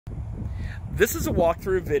This is a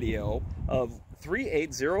walkthrough video of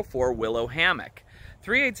 3804 Willow Hammock.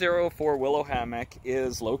 3804 Willow Hammock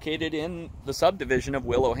is located in the subdivision of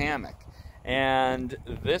Willow Hammock. And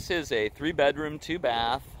this is a 3-bedroom,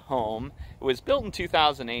 2-bath home. It was built in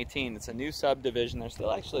 2018. It's a new subdivision. They're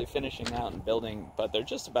still actually finishing out and building, but they're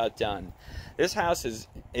just about done. This house is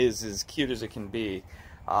as cute as it can be.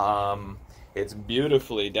 It's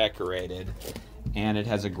beautifully decorated, and it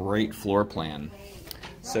has a great floor plan.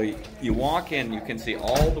 So you walk in, you can see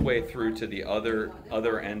all the way through to the other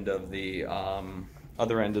end of the home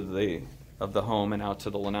and out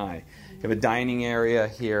to the lanai. You have a dining area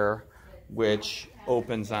here, which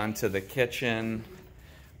opens onto the kitchen.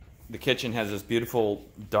 The kitchen has this beautiful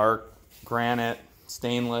dark granite,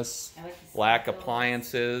 stainless, black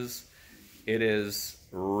appliances. It is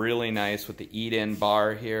really nice with the eat-in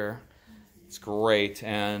bar here. It's great,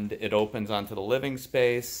 and it opens onto the living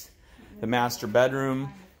space. The master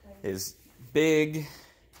bedroom is big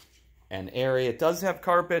and airy. It does have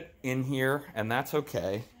carpet in here, and that's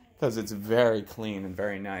okay because it's very clean and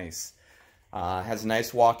very nice. Has a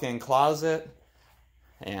nice walk-in closet,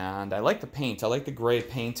 and I like the paint. I like the gray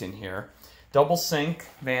paint in here. Double sink,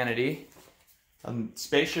 vanity, a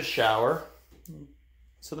spacious shower.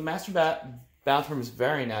 So the master bathroom is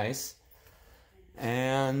very nice.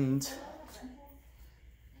 And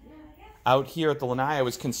out here at the lanai, I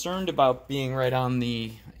was concerned about being right on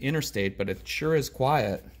the interstate, but it sure is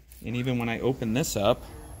quiet. And even when I open this up,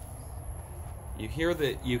 you hear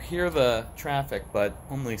the traffic, but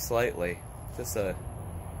only slightly.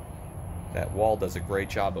 That wall does a great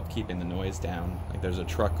job of keeping the noise down. Like there's a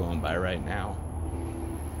truck going by right now.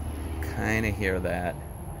 Kind of hear that.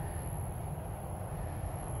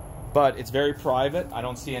 But it's very private. I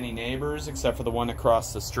don't see any neighbors except for the one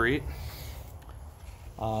across the street.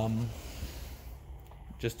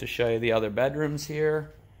 Just to show you the other bedrooms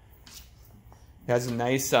here. It has a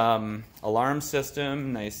nice alarm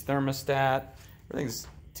system, nice thermostat.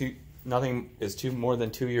 Nothing is more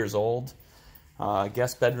than 2 years old.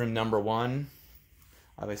 Guest bedroom number 1.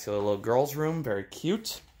 Obviously a little girl's room, very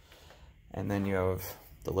cute. And then you have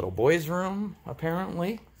the little boy's room,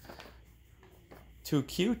 apparently. Too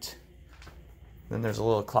cute. Then there's a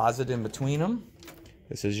little closet in between them.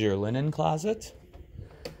 This is your linen closet.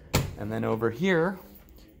 And then over here,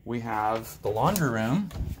 we have the laundry room.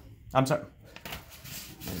 I'm sorry,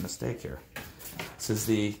 made a mistake here. This is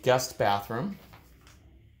the guest bathroom,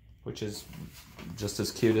 which is just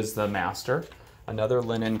as cute as the master. Another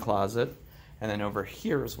linen closet. And then over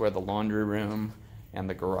here is where the laundry room and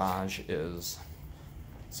the garage is.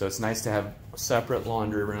 So it's nice to have a separate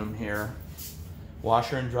laundry room here.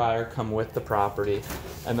 Washer and dryer come with the property.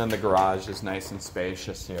 And then the garage is nice and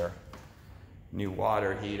spacious here. New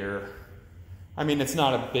water heater. I mean, it's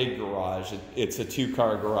not a big garage. It's a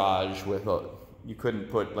 2-car garage with you couldn't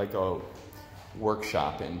put like a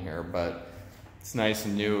workshop in here, but it's nice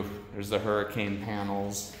and new. There's the hurricane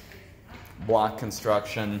panels, block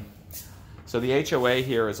construction. So the HOA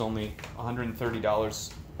here is only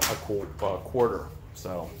 $130 a quarter,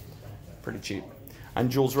 so pretty cheap. I'm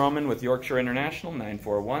Jules Roman with Yorkshire International,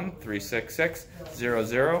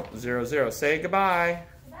 941-366-0000. Say goodbye.